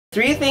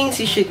Three things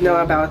you should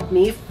know about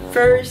me.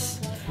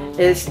 First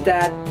is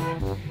that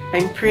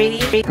I'm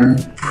pretty,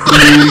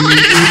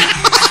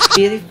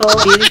 beautiful,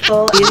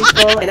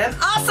 and I'm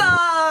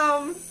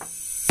awesome!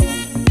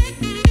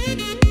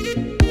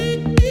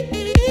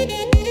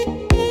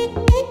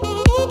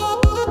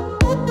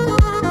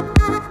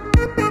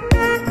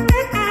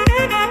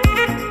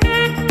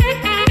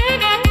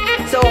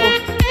 So,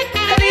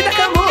 halita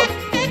ka mo!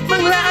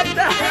 Manglaad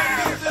na!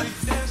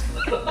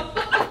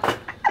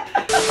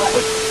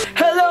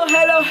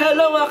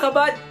 Hello mga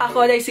kabad!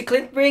 Ako ay si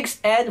Clint Briggs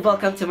and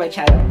welcome to my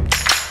channel.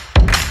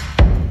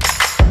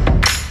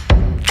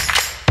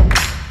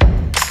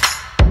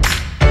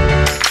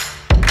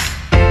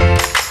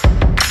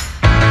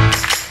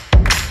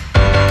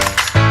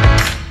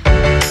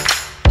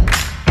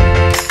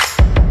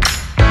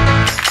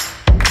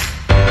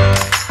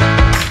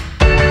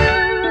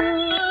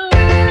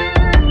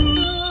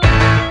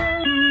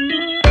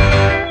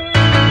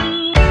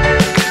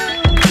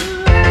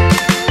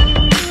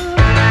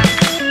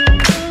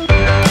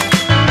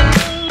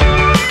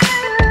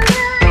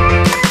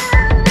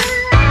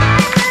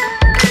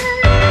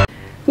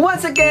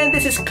 Once again,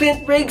 this is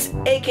Clint Briggs,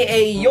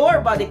 aka Your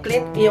Body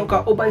Clint, iyong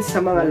kauban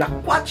sa mga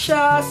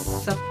lakwatsas,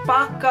 sa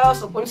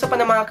pakaws, o kung sa pa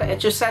ng mga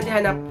ka-etyosan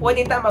dihan na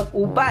pwede ta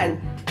mag-uban.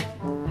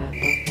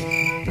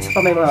 Isa pa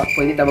may mga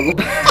pwede ta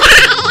mag-uban.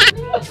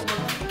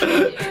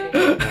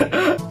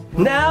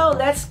 Now,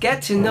 let's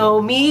get to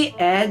know me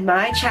and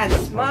my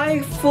channel.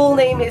 My full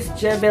name is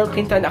Jebel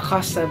Clinton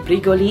Acosta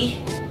Brigoli,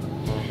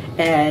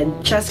 and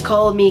just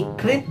call me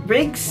Clint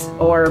Briggs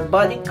or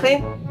Body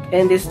Clint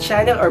in this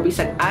channel, or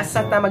bisag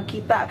asa na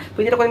magkita.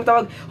 Pwede na ko nang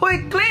tawag,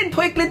 Hoy Clint!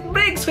 Hoy Clint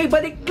Briggs! Hoy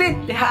Body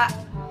Clint! Diha!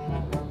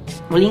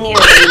 Mulingi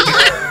na.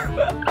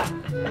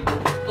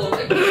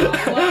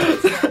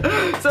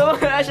 So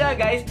nga siya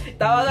guys,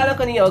 tawagan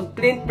ko ninyo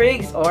Clint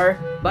Briggs or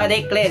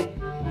Body Clint.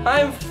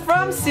 I'm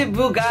from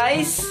Cebu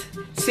guys!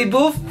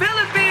 Cebu,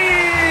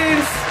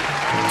 Philippines!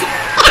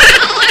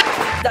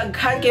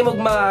 Daghan kayo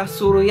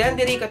magmasuruyan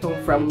diri katong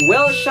from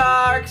whale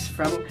sharks,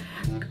 from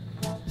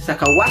sa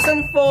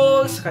Kawasan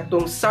Falls,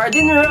 katong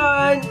Sardine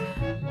Run,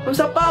 kung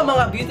sa pa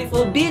mga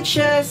beautiful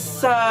beaches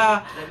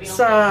sa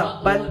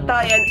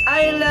Bantayan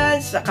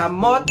Island, sa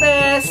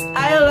Camotes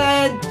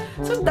Island.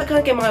 So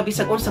daghan kay mga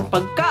bisag unsang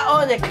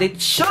pagkaon, like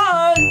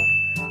lechon,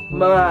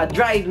 mga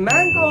dried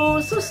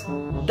mangoes, so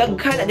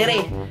daghan na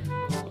dire.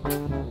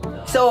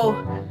 So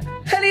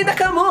halita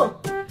ka mo,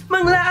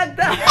 manglaad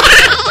ta.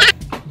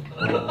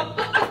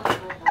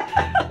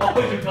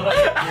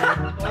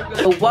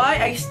 Why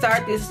I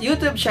start this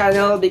YouTube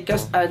channel?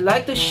 Because I'd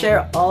like to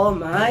share all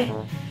my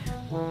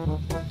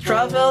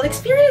travel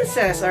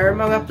experiences or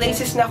mga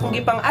places na akong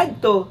gipang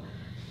adto,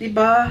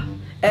 diba?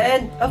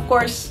 And of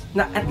course,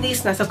 at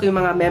least nasa ko yung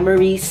mga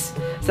memories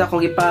sa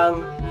akong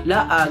gipang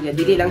laag,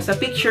 dili lang sa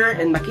picture,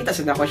 and makita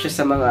sa nako siya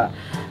sa mga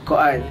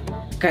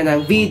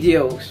kanang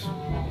videos.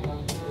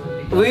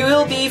 We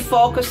will be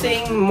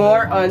focusing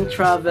more on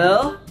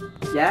travel.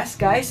 Yes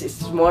guys,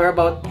 it's more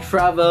about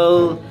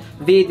travel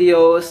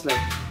videos,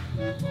 like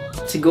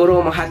siguro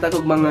mahatag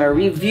og mga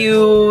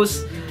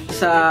reviews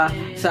sa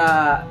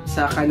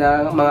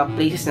kanang mga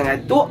places na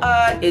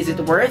adtuan. Is it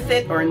worth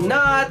it or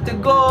not to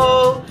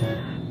go?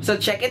 So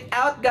check it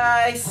out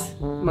guys.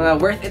 Mga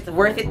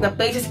worth it na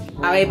places.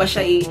 Angay ba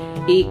siya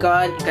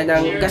ikon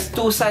kanang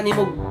gastusan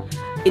nimo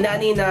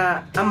inani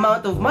na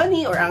amount of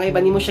money, or angay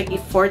ba nimo siya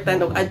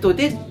effortan og adto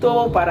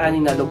didto para ani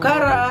na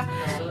lugara?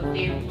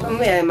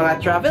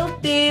 Mga travel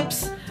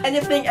tips,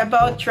 anything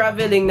about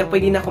traveling na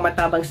pwede na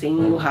kumatabang sa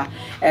inyo ha.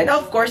 And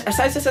of course,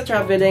 aside sa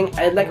traveling,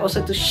 I'd like also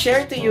to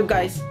share to you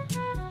guys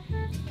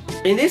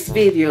in this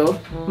video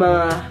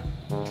mga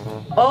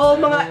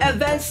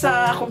events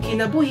sa akong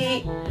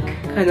kinabuhi,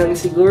 kanang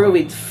siguro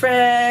with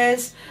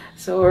friends,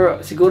 so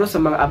siguro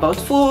sa mga about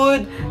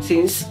food,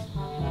 since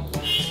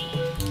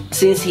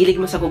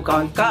hilig mo sa kung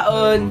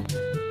kaon-kaon,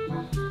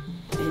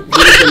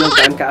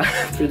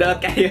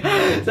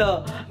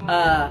 so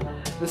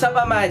unsa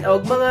pa man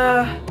og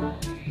mga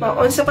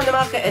unsa pa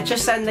na mga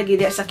ka-etyosan na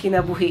gid sa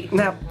kinabuhi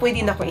na pwede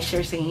na ko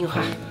i-share sa inyo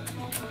ha.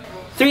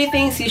 Three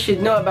things you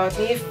should know about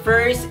me.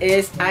 First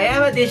is I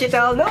am a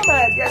digital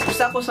nomad. Yes,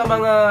 usa ko sa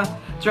mga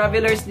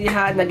travelers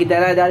diha na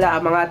gidala-dala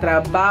ang mga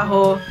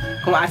trabaho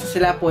kung asa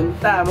sila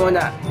punta mo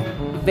na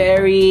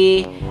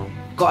very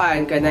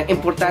kanang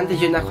importante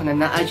jud ako na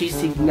naa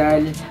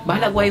signal,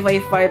 bahalag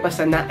wifi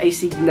basta naay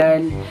signal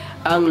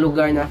ang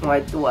lugar na akong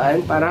adtuan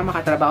para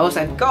makatrabaho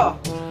sad ko.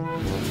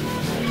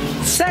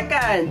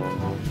 Second,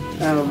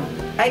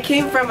 I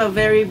came from a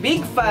very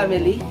big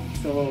family,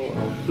 so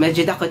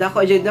medyo dako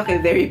jud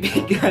kay very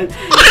big.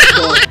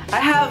 So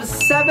I have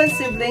 7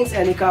 siblings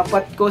and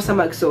ikapat ko sa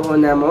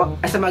magsuon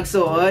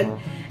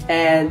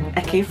and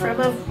I came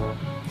from a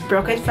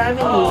broken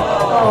family.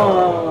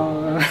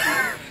 Aww.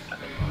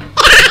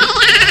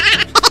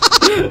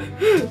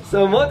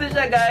 So, mo to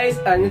siya guys,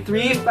 and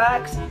 3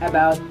 facts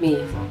about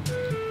me.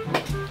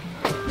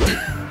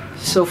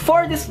 So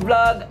for this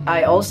vlog,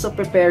 I also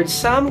prepared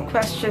some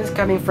questions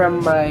coming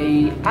from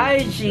my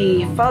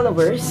IG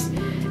followers,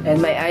 and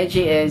my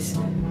IG is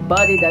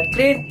body that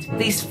clean.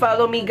 Please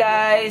follow me,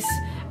 guys.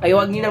 Ay,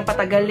 huwag nyo nang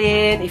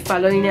patagalin.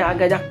 I-follow niyo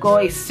agad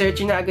ako. I-search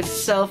nyo agad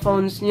sa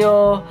cellphones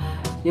nyo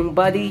yung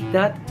body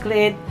that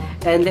clean.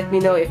 And let me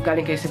know if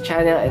galing kayo sa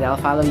channel and I'll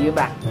follow you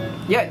back.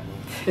 Yun.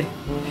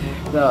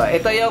 So,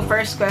 ito yung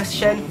first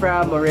question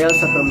from Morel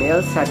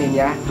Satomil. Sabi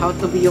niya, how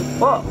to be you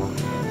po?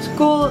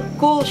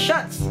 Cool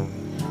shots.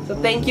 So,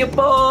 thank you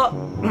po.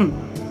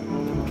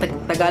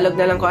 Tagalog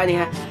na lang ko, ani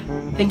ha.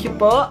 Thank you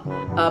po.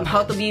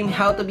 How to be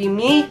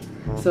me.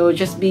 So,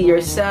 just be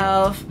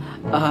yourself.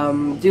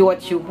 Do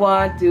what you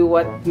want, do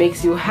what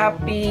makes you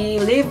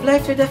happy, live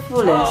life to the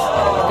fullest.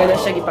 Kaya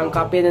siya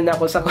gipang-copy na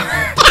ako sa mga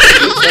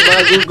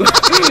Google,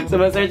 sa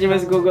mga search mo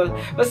sa Google.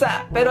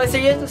 Basta, pero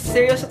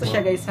serious to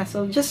siya, guys.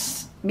 So,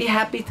 just be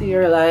happy to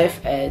your life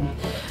and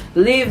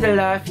live the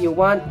life you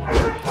want.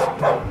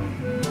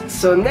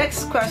 So,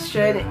 next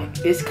question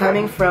is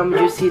coming from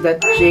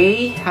Juicy.j.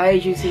 Hi,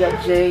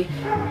 Juicy.j.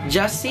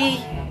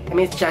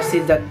 It's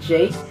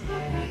Juicy.j.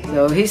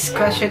 So, his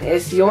question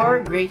is,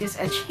 your greatest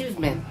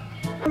achievement?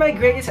 My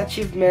greatest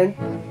achievement,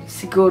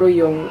 siguro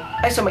yung...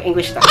 so may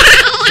English tayo.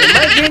 So,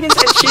 my greatest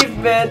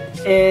achievement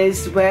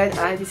is when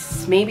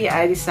maybe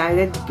I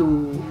decided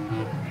to...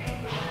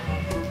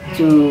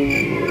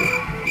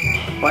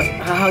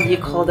 How do you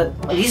call that?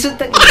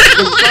 Lisod tag ng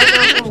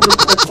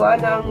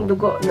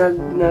dugo,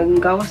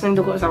 naggawas ng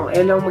dugo sa akong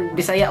elong,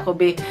 magbisaya ko,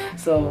 be.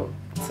 So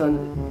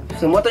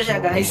moto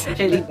siya, guys.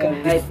 Actually,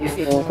 guys, if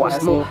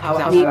kuwas mo,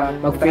 hawak ni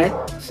mag-fit.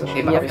 So,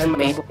 iba ka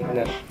may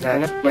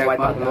white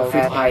mo,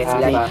 fit height,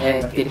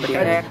 and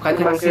kan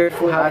mang surf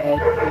height.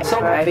 So,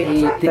 I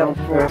be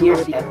for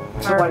years.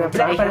 So, one of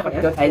the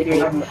I agree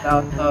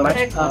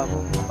much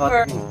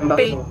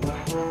pay.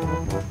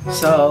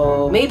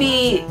 So,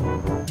 maybe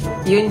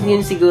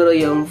yun siguro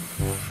yung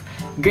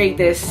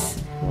greatest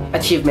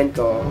achievement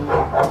ko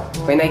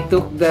when I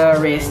took the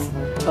risk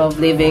of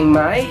leaving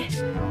my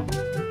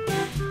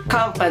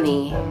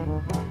company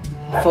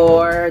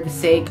for the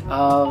sake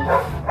of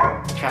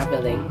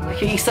traveling.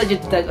 Isa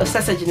dyan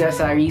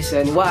sa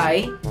reason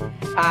why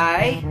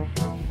I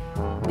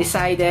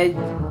decided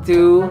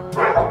to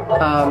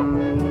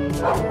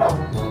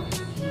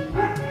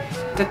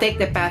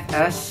take the path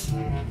as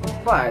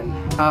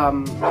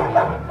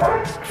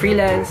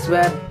freelance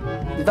web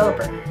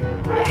developer.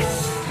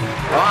 Yes!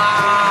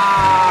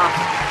 Wow!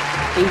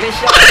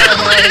 English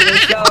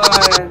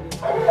yun!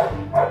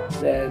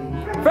 Then,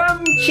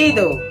 from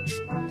Chido.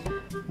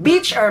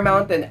 Beach or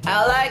mountain?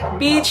 I like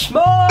beach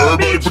more!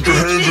 Beach!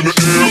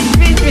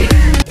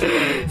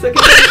 So,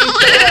 kasi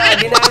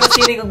di na ako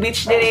sinig ng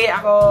beach nili.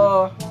 Ako,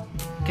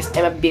 because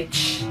I'm a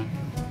bitch.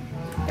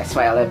 That's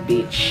why I love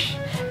beach.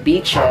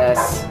 Beaches.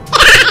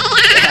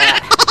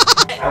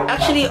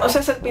 Actually,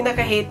 usa sa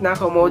pinaka-hate na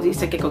ako mo di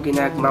sa kiko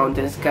ginag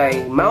mountains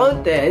kay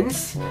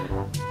mountains.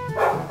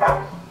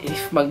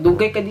 If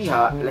magdugay ka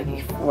diha, like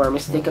if for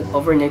mistake kag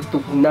overnight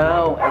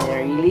tugnaw, and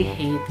I really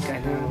hate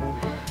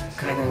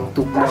kanang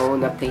tugnaw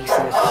na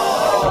places.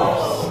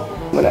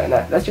 Wala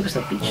na, that's because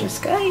the beaches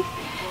kay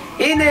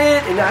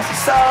init, inasa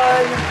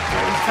sun,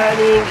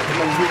 tanning,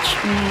 mag-beach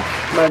beach,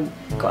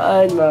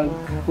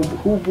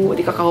 mag-hubo-hubo,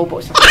 di ka kahubo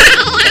sa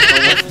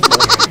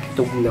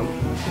tugnaw.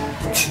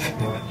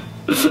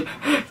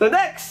 So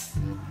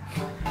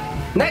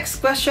next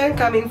question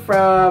coming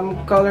from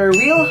Color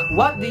Wheel.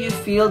 What do you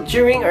feel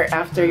during or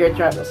after your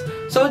travels?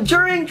 So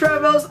during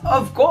travels,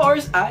 of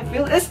course, I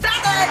feel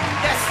ecstatic.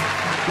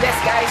 Yes,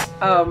 guys.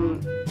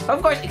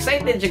 Of course,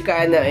 excited jud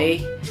ka na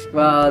eh.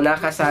 Well,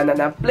 nakasana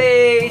na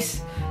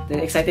place. Then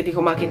excited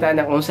ko makita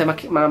na kung sa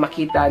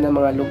makita ng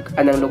mga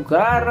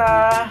lugar.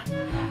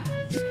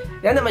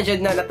 Yan naman dyan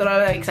na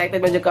natural na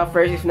excited man dyan ka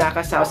first if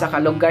nakasaw sa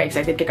kalugar.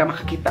 Excited ka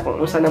makakita kung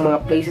unsa ng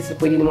mga places na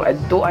pwede mong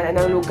adtuan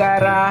ng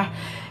lugar.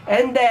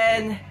 And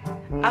then,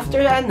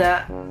 after yan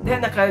na,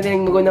 then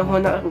nakarinig mo na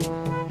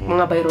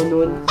mga bayro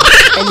nun.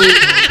 I mean,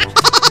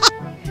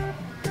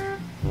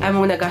 ay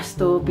mo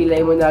nagasto,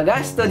 pilay mo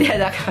nagasto,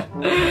 diyan ka.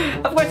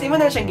 Of course, hindi mo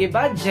na siyang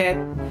gi-budget.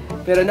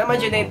 Pero naman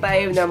dyan na yung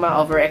time na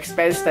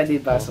ma-over-expense na,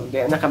 diba? So,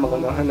 diyan na ka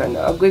magunahan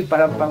na agoy,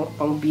 parang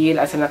pang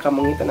bill, asa na ka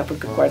mangita na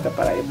pagkakwarta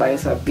para ibayo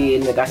sa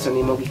bill, nagasto ni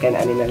mo gikan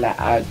ani na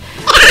laag.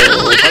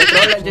 So,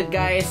 control lang dyan,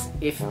 guys.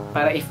 If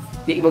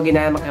di mo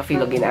ginana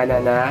makafeel o ginana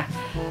na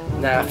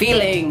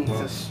feeling.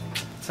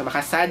 So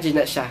makasadyo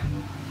na siya.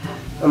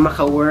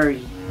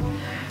 Maka-worry.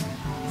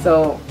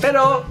 So,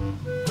 pero,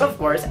 of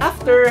course,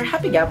 after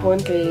happy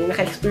gapon kay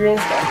naka-experience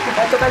ka,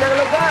 nakato ka ng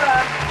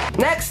lugar.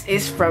 Next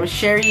is from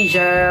Sherry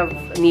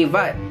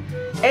Javnivan.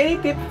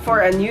 Any tip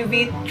for a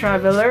newbie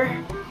traveler?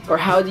 Or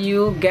how do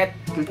you get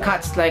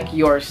cuts like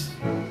yours?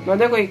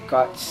 Mada ko yung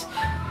cuts.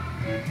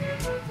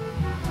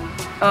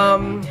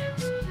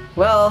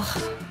 Well,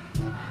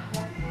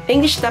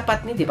 English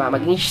dapat ni, di ba?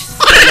 Mag-English.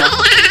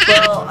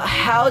 Well,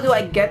 how do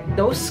I get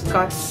those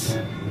cuts?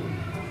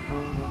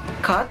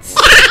 Cuts?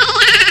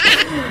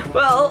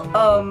 Well,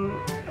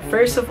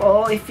 first of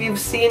all, if you've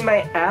seen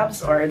my abs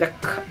or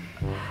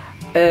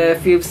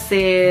if you've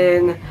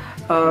seen,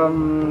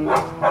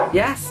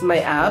 yes,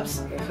 my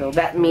abs, so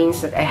that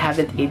means that I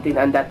haven't eaten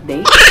on that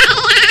day.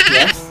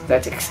 Yes,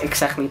 that's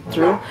exactly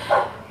true.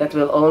 That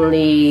will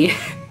only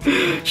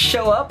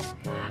show up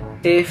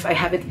if I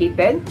haven't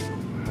eaten,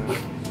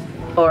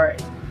 or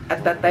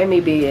at that time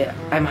maybe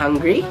I'm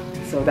hungry.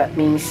 So that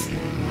means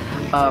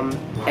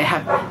I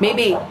have,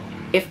 maybe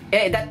if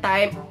at that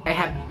time I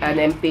have an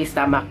empty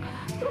stomach.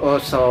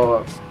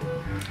 Also,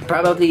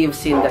 probably you've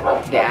seen the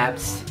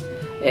abs.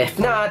 If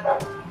not,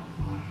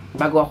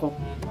 bago ako.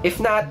 If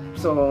not,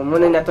 so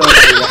muna na to.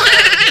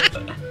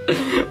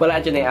 Wala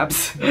dyan yung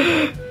abs.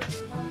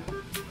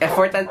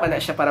 Effortan pa na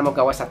siya para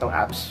magawa sa tong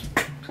abs.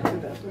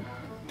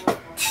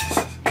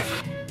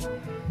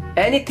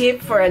 Any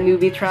tip for a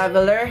newbie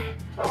traveler?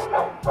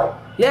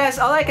 Yes,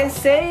 all I can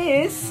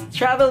say is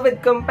travel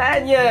with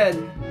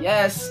companion.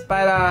 Yes,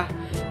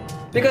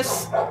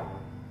 because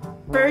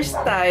first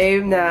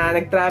time na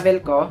nag-travel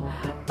ko,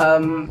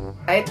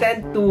 I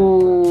tend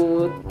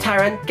to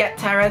get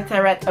tarant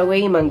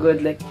away man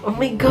good, like, oh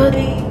my god,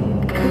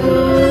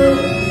 good.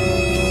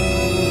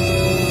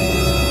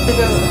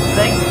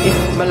 Like, if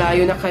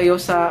malayo na kayo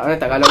sa,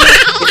 Tagalog na,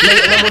 if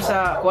malayo na mo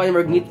sa, kuhan mo,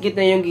 ngit-ngit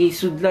na yung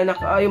gisudla na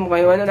kaayo mo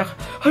kayo,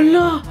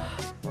 hala,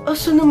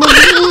 asa naman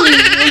uy,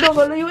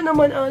 nakalayo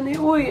naman ani,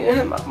 uy,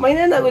 may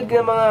nanagod ka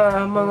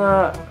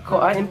mga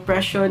kuhan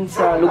impression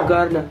sa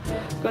lugar na,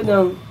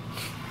 kanang,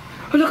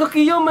 hala,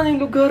 kakiyaman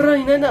yung lugar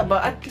ay nana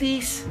ba? At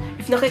least,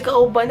 if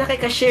nakikauban,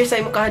 nakika-share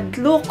sa imong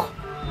kahadlok.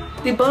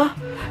 Diba?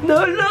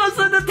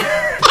 Nalasa na ta!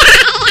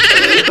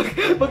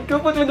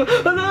 Pagkapot mo,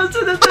 nalasa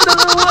na ta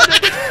naman!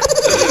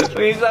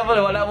 For example,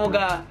 wala mo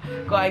ka.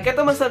 Kaya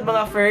kataman sa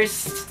mga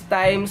first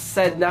times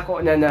sad na ko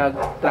na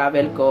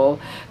nag-travel ko,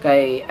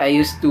 kay I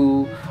used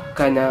to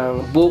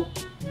kanang book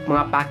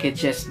mga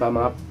packages ba,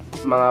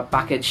 mga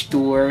package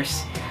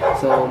tours.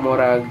 So,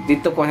 murag,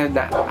 dito ko na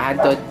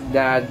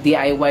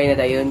DIY na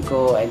dayon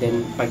ko, and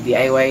then, pag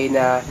DIY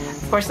na,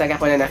 of course,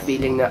 nagako na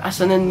feeling na,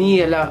 asa na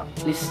ni, hala,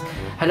 please,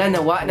 hala,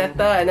 nawa na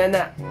ta,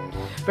 na.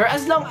 Pero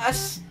as long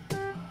as,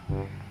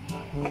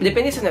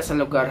 depende sa nasa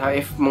lugar, ha,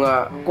 if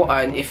mga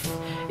kuan, if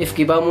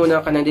kiba mo na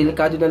kanang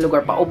delikado na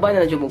lugar, pauban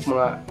na dyan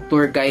mga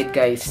tour guide,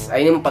 guys.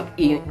 Ayun mo pag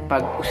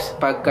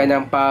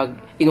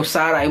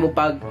inusara, ayun mo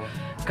pag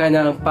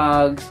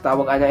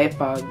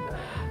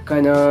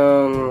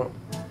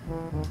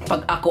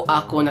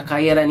ako na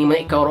kaya ra ni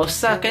man ikaw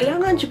rosa,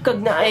 kailangan jud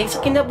kag naay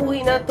sa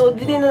kinabuhi nato,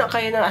 dili na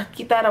kaya na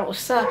kita rang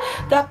usa.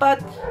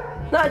 Dapat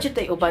naa jud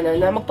tay uban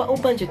na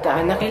magpauban jud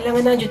ta na,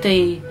 kailangan na jud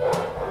tay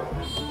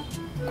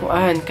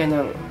kuan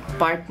kanang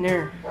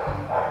partner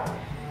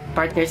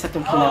sa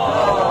tong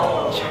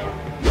kinabuhi.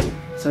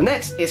 So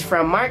next is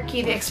from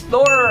Marky the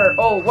Explorer.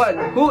 Oh, one,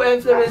 who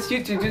influenced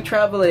you to do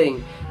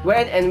traveling?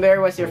 When and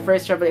where was your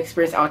first travel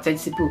experience outside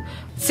Cebu?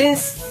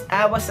 Since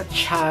I was a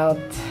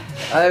child,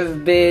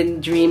 I've been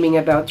dreaming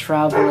about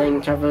traveling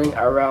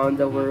around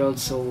the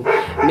world. So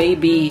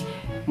maybe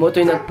mo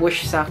to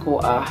nag-push sa ako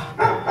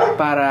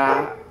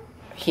para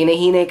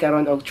hinahinay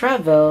karon og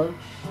travel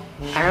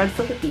around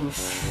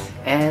Philippines.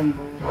 And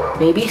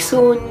maybe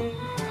soon,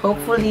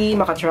 hopefully,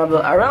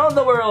 maka-travel around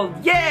the world.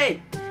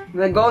 Yay!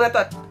 The goal na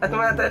to.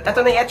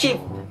 Ato na i-achieve.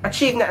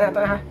 Achieve na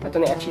ha.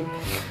 Ato na i-achieve.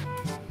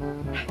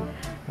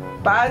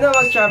 Paano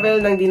mag-travel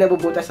nang di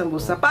nabubutas ang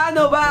busa?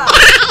 Paano ba?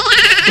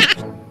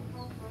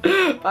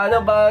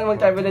 Paano ba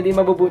mag-travel na di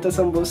mabubutas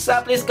ang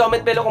busa? Please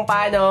comment below kung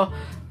paano.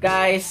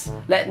 Guys,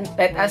 let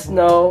us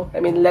know.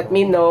 I mean, let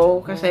me know.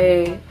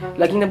 Kasi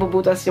laging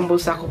nabubutas yung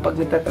bulsa ko pag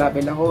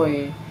nagta-travel ako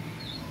eh.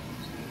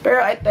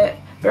 Pero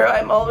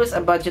I'm always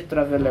a budget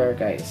traveler,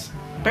 guys.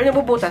 Pero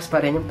nabubutas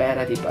pa rin yung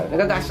pera, di ba?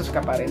 Nagagastos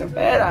ka pa rin ng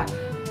pera.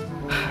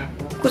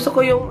 Gusto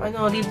ko yung,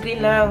 libre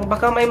lang.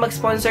 Baka may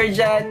mag-sponsor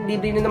dyan.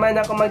 Libre na naman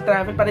ako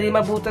mag-travel para di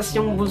mabutas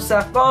yung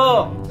bulsa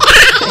ko.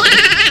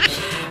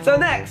 So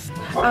next,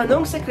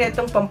 anong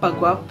sekretong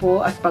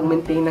pampagwapo at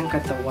pag-maintain ng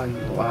katawan?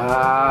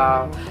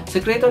 Wow!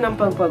 Sekreto ng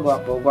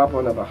pampagwapo.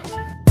 Gwapo na ba?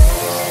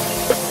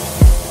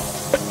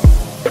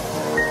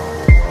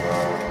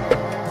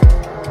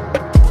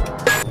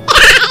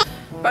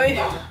 Ay!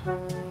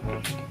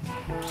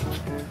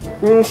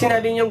 Yung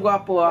sinabi niyong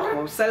gwapo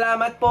ako,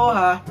 salamat po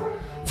ha!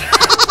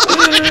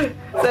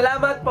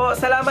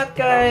 Salamat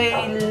kay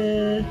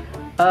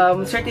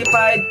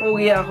certified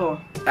pugi ako.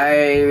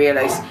 I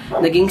realized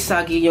naging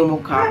sagi yung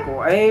mukha ko.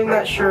 I'm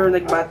not sure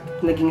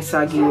naging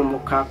sagi yung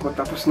mukha ko,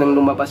 tapos nang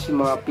lumabas yung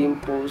mga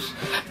pimples,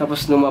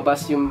 tapos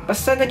lumabas yung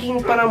basta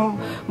naging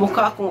parang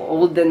mukha akong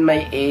old than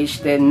my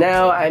age. Then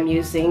now I'm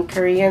using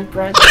Korean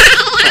products.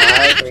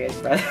 Korean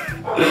products.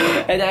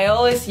 And I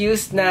always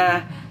use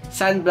na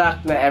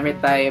sunblock na every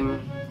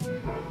time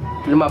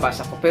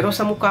lumabas ako. Pero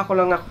sa mukha ko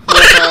lang ako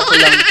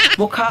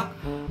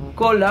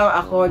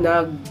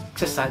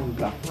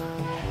nagsa-sunblock.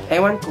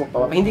 Ewan ko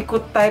pa. Hindi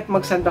ko type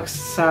mag-sunblock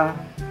sa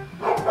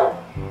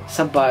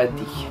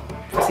body.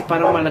 Kasi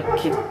parang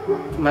malagkit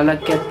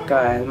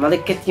ka.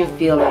 Malagkit yung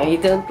feeling. I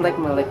don't like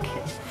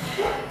malagkit.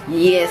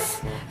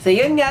 Yes. So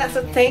yun nga.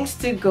 So thanks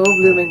to Go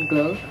Bloom and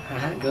Glow.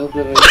 Go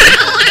Bloom and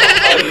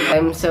Glow.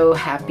 I'm so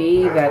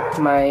happy that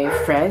my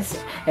friends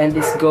and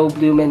this Go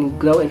Bloom and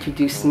Glow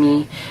introduced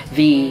me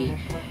the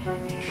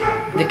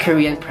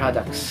Korean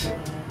products.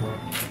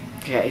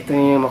 Kaya ito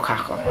yung mukha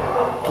ko.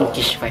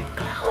 Pinkish white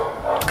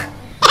cloud.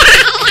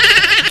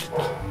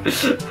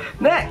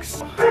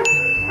 Next!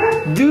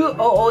 Do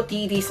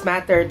OOTDs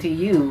matter to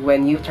you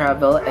when you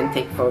travel and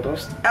take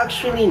photos?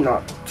 Actually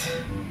not.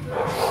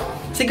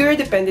 Siguro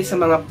depende sa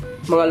mga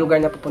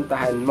lugar na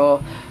pupuntahan mo.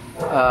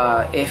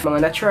 If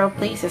mga natural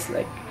places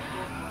like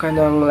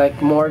kanang like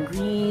more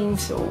green,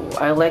 so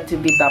I like to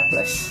be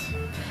topless.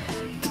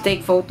 To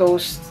take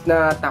photos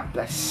na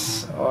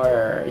topless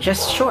or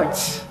just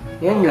shorts.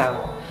 Yun lang.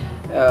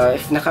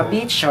 If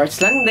naka-beach,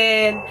 shorts lang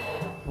din.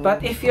 But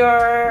if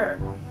you're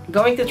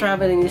going to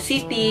travel in the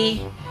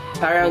city,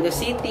 around the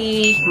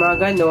city,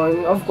 mga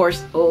ganon, of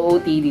course,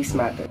 OOTDs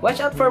matter.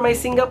 Watch out for my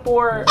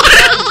Singapore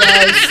vlog,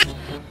 guys!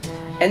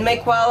 And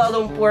my Kuala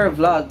Lumpur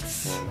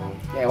vlogs.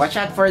 Yeah, watch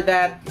out for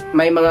that.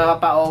 May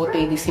mga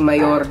pa-OOTD si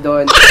Mayor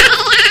doon.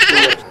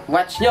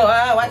 Watch nyo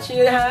ha! Watch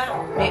nyo ha!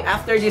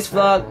 After this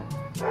vlog,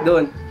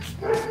 doon.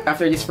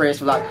 After this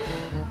first vlog.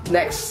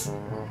 Next.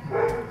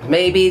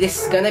 Maybe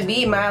this is gonna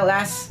be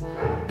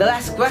the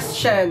last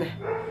question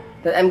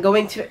that I'm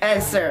going to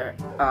answer.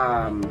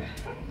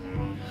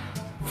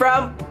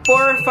 From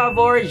Por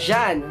Favor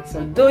Jan.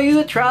 So, do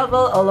you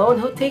travel alone?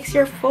 Who takes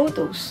your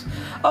photos?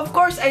 Of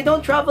course, I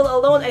don't travel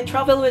alone. I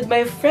travel with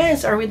my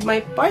friends or with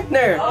my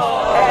partner.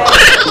 And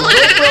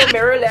GoPro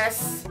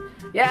mirrorless.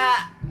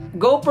 Yeah,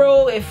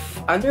 GoPro if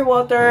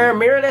underwater,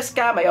 mirrorless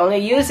cam. I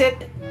only use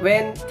it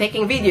when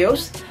taking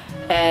videos.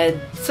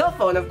 And cell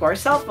phone, of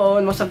course, cell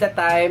phone most of the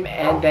time.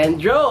 And then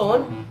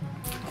drone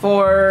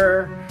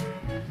for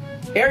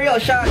aerial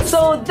shots.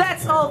 So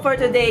that's all for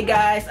today,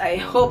 guys. I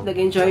hope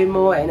nag-enjoy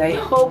mo and I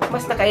hope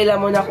mas nakaila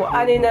mo na kung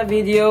ano na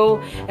video.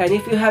 And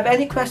if you have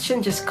any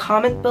question, just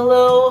comment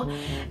below.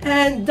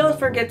 And don't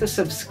forget to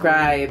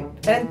subscribe.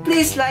 And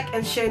please like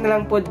and share na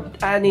lang po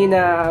ani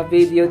na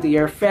video to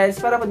your friends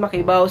para po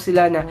makibaw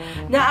sila na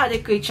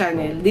na-addict ko yung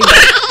channel. Diba?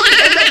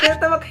 And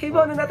nagkata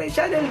makibaw na natin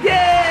channel.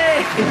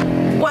 Yay!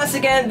 Once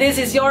again, this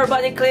is your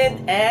buddy Clint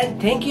and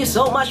thank you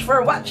so much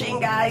for watching,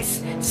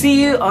 guys.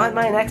 See you on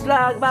my next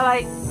vlog.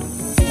 Bye-bye!